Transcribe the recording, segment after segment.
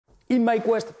In my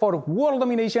quest for world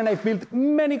domination, I've built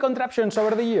many contraptions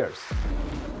over the years.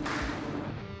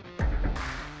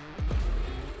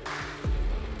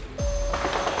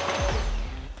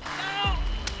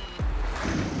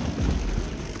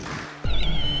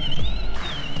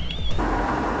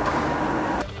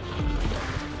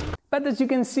 But as you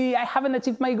can see, I haven't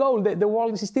achieved my goal. The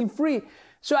world is still free.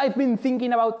 So I've been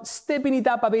thinking about stepping it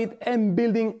up a bit and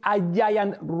building a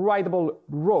giant rideable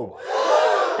robot.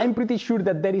 I'm pretty sure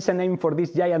that there is a name for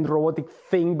this giant robotic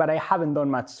thing, but I haven't done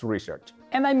much research.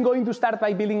 And I'm going to start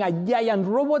by building a giant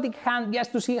robotic hand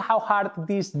just to see how hard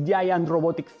this giant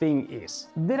robotic thing is.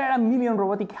 There are a million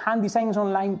robotic hand designs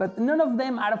online, but none of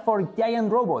them are for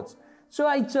giant robots. So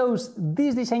I chose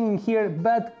this design in here,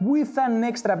 but with an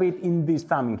extra bit in this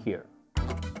thumb in here.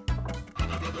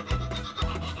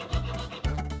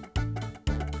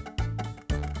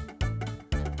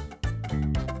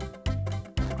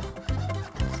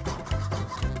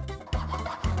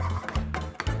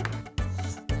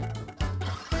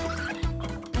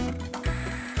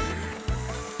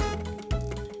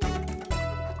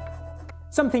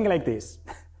 Something like this.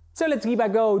 So let's give a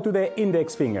go to the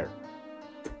index finger.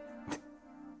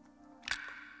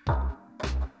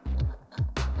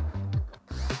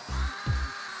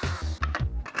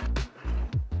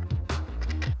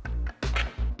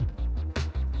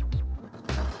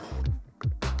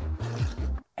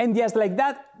 And just like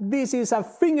that, this is a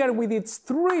finger with its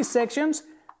 3 sections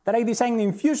that I designed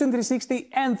in Fusion 360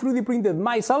 and 3D printed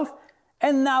myself,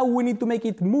 and now we need to make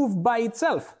it move by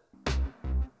itself.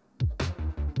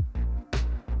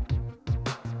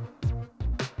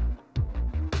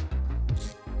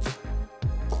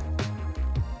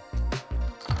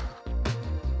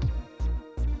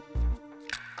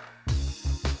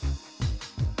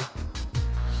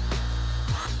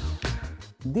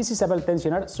 This is a belt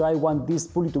tensioner, so I want this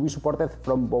pulley to be supported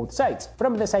from both sides,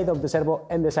 from the side of the servo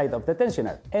and the side of the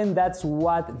tensioner. And that's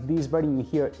what this bearing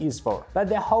here is for. But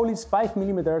the hole is 5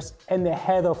 mm and the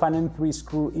head of an M3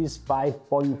 screw is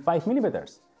 5.5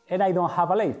 mm. And I don't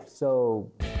have a lathe, so...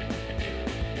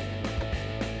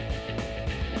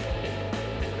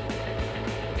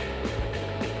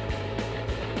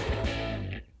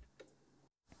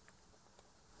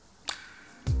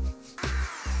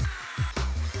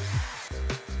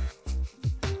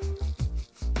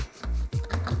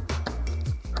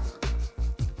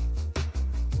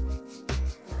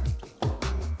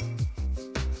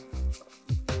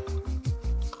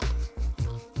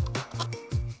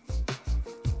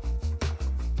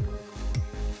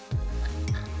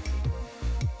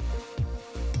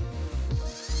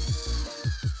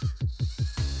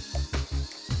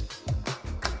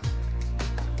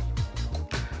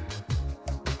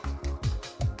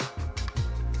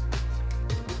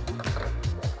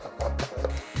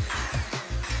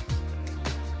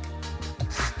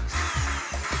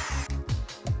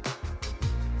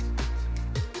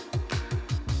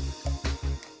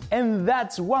 And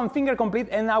that's one finger complete,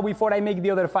 and now before I make the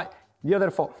other four,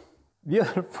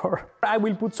 I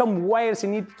will put some wires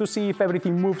in it to see if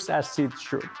everything moves as it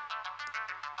should.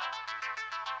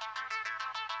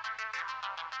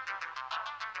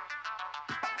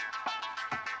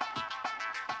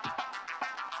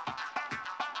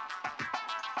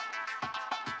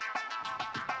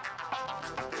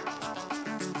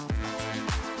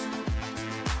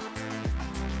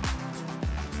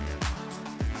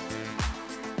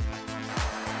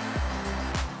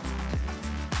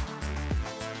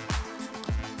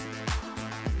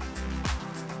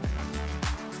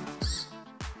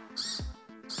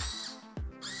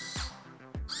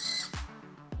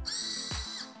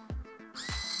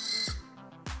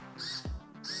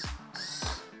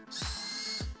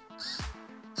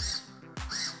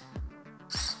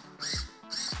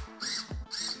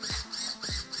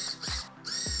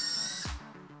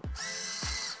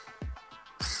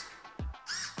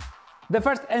 The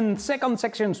first and second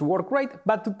sections work great,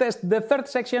 but to test the third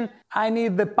section, I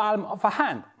need the palm of a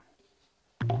hand.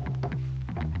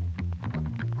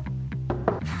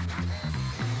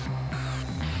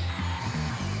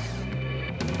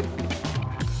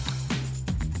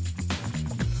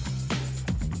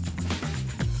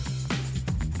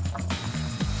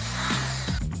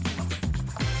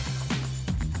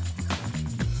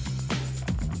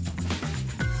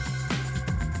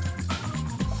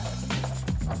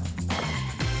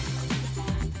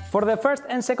 For the first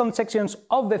and second sections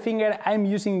of the finger, I'm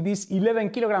using these 11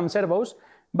 kg servos,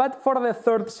 but for the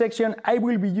third section, I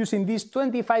will be using these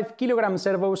 25 kg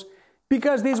servos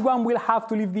because this one will have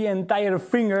to lift the entire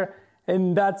finger,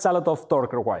 and that's a lot of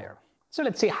torque required. So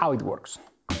let's see how it works.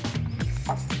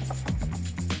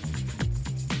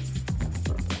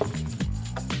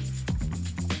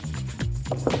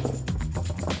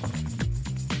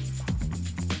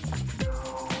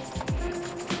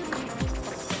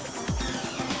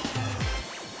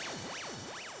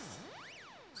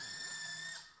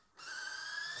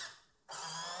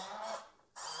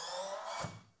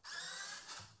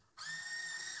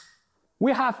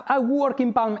 We have a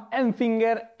working palm and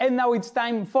finger, and now it's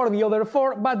time for the other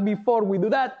four, but before we do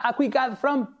that, a quick ad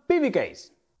from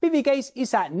PVCase. PVCase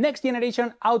is a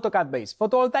next-generation AutoCAD-based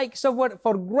photovoltaic software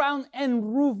for ground and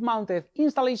roof-mounted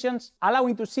installations,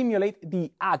 allowing to simulate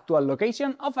the actual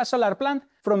location of a solar plant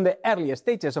from the earliest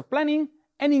stages of planning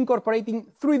and incorporating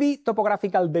 3D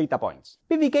topographical data points.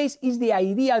 PVCase is the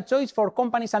ideal choice for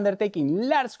companies undertaking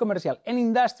large commercial and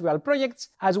industrial projects,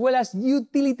 as well as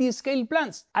utility-scale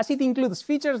plants, as it includes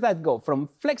features that go from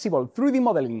flexible 3D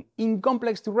modeling in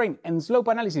complex terrain and slope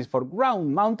analysis for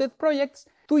ground-mounted projects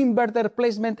to inverter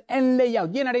placement and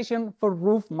layout generation for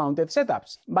roof-mounted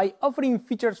setups. By offering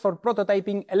features for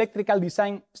prototyping, electrical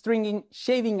design, stringing,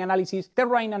 shading analysis,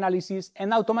 terrain analysis,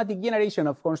 and automatic generation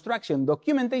of construction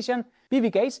documentation,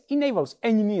 PVCase enables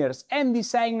engineers and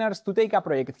designers to take a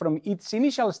project from its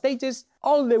initial stages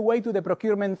all the way to the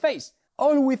procurement phase,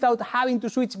 all without having to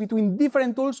switch between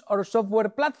different tools or software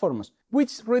platforms,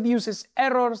 which reduces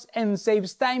errors and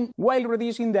saves time while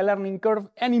reducing the learning curve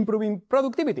and improving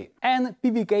productivity. And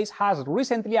PVCase has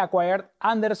recently acquired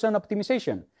Anderson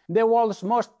Optimization, the world's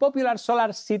most popular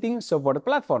solar seating software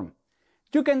platform.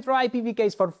 You can try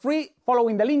PVCase for free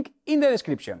following the link in the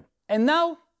description. And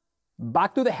now,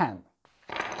 back to the hand.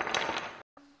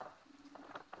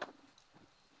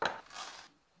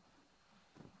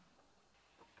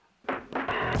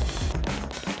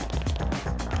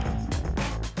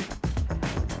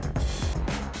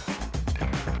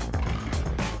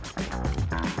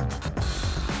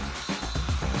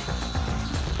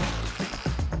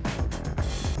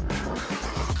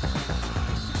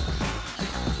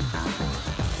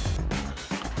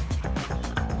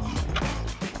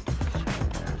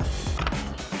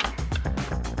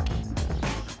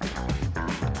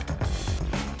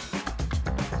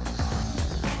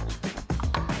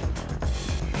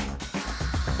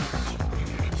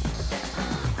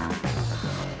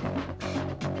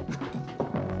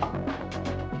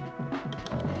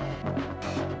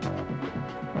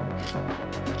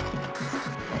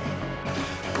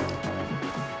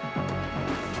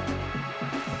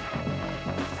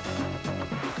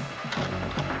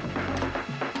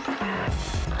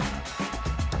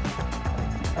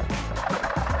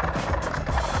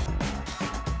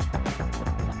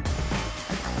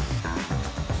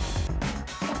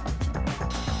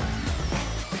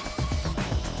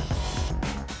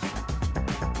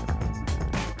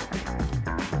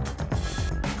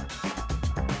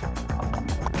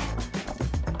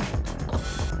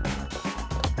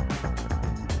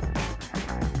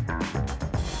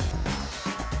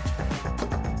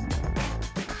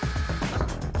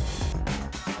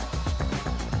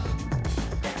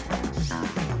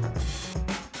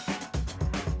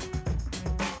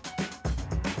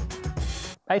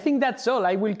 I think that's all.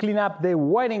 I will clean up the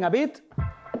wiring a bit.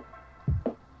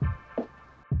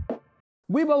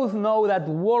 We both know that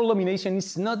world domination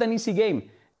is not an easy game,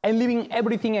 and leaving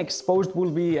everything exposed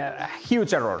will be a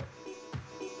huge error.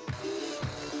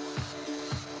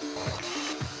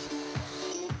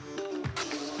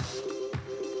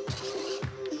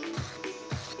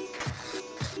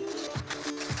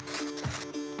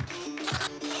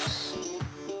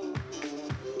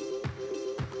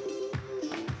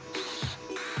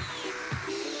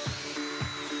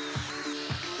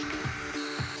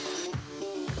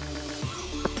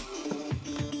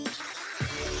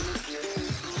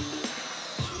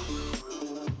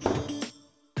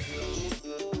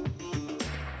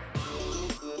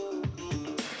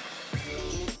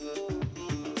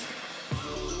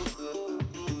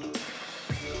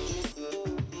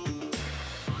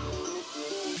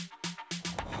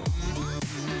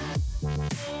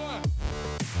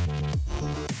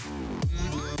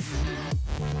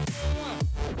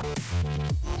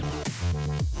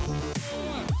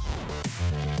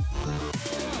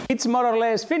 It's more or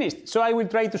less finished, so I will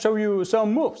try to show you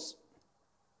some moves.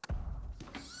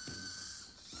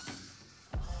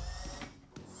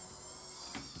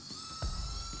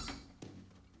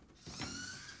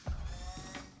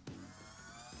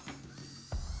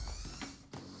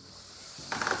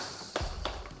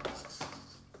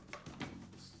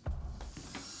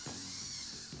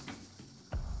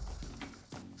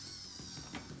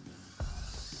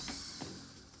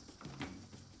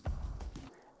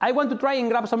 I want to try and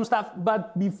grab some stuff,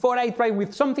 but before I try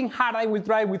with something hard, I will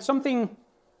try with something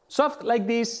soft like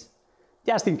this,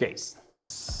 just in case.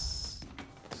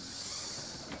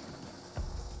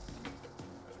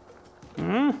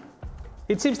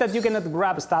 It seems that you cannot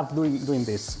grab stuff doing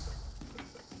this.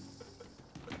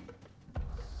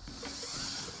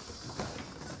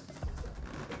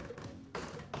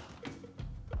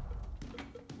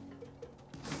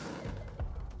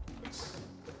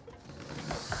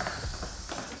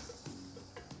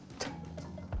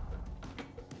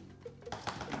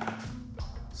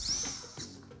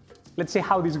 Let's see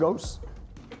how this goes.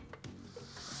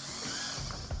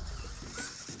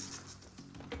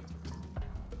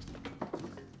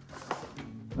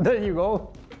 There you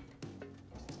go.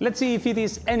 Let's see if it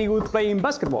is any good playing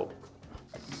basketball.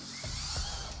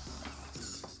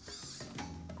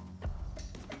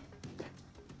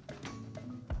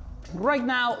 Right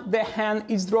now, the hand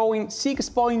is drawing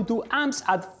 6.2 amps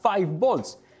at 5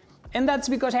 volts. And that's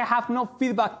because I have no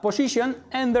feedback position,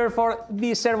 and therefore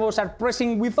these servos are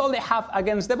pressing with all they have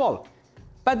against the ball.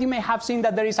 But you may have seen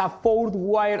that there is a 4th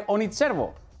wire on each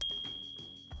servo.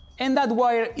 And that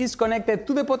wire is connected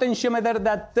to the potentiometer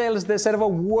that tells the servo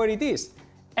where it is.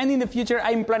 And in the future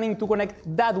I'm planning to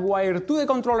connect that wire to the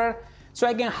controller so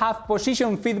I can have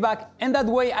position feedback, and that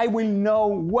way I will know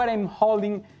what I'm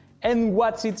holding and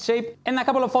what's its shape, and a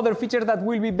couple of other features that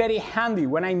will be very handy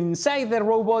when I'm inside the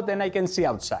robot and I can see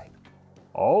outside.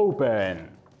 Open!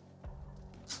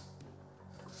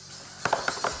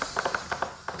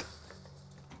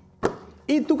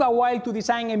 It took a while to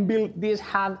design and build this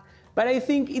hand, but I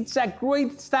think it's a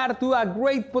great start to a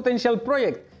great potential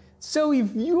project. So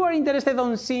if you are interested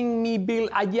in seeing me build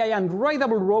a giant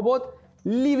rideable robot,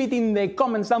 leave it in the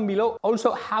comments down below.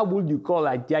 Also, how would you call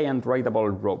a giant rideable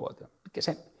robot? Because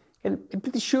I'm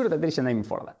pretty sure that there is a name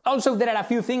for that. Also, there are a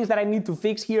few things that I need to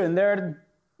fix here and there,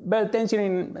 belt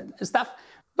tensioning and stuff.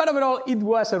 But overall, it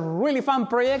was a really fun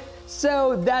project.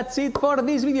 So that's it for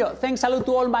this video. Thanks a lot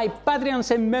to all my Patreons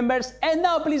and members. And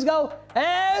now please go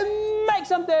and make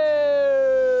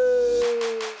something!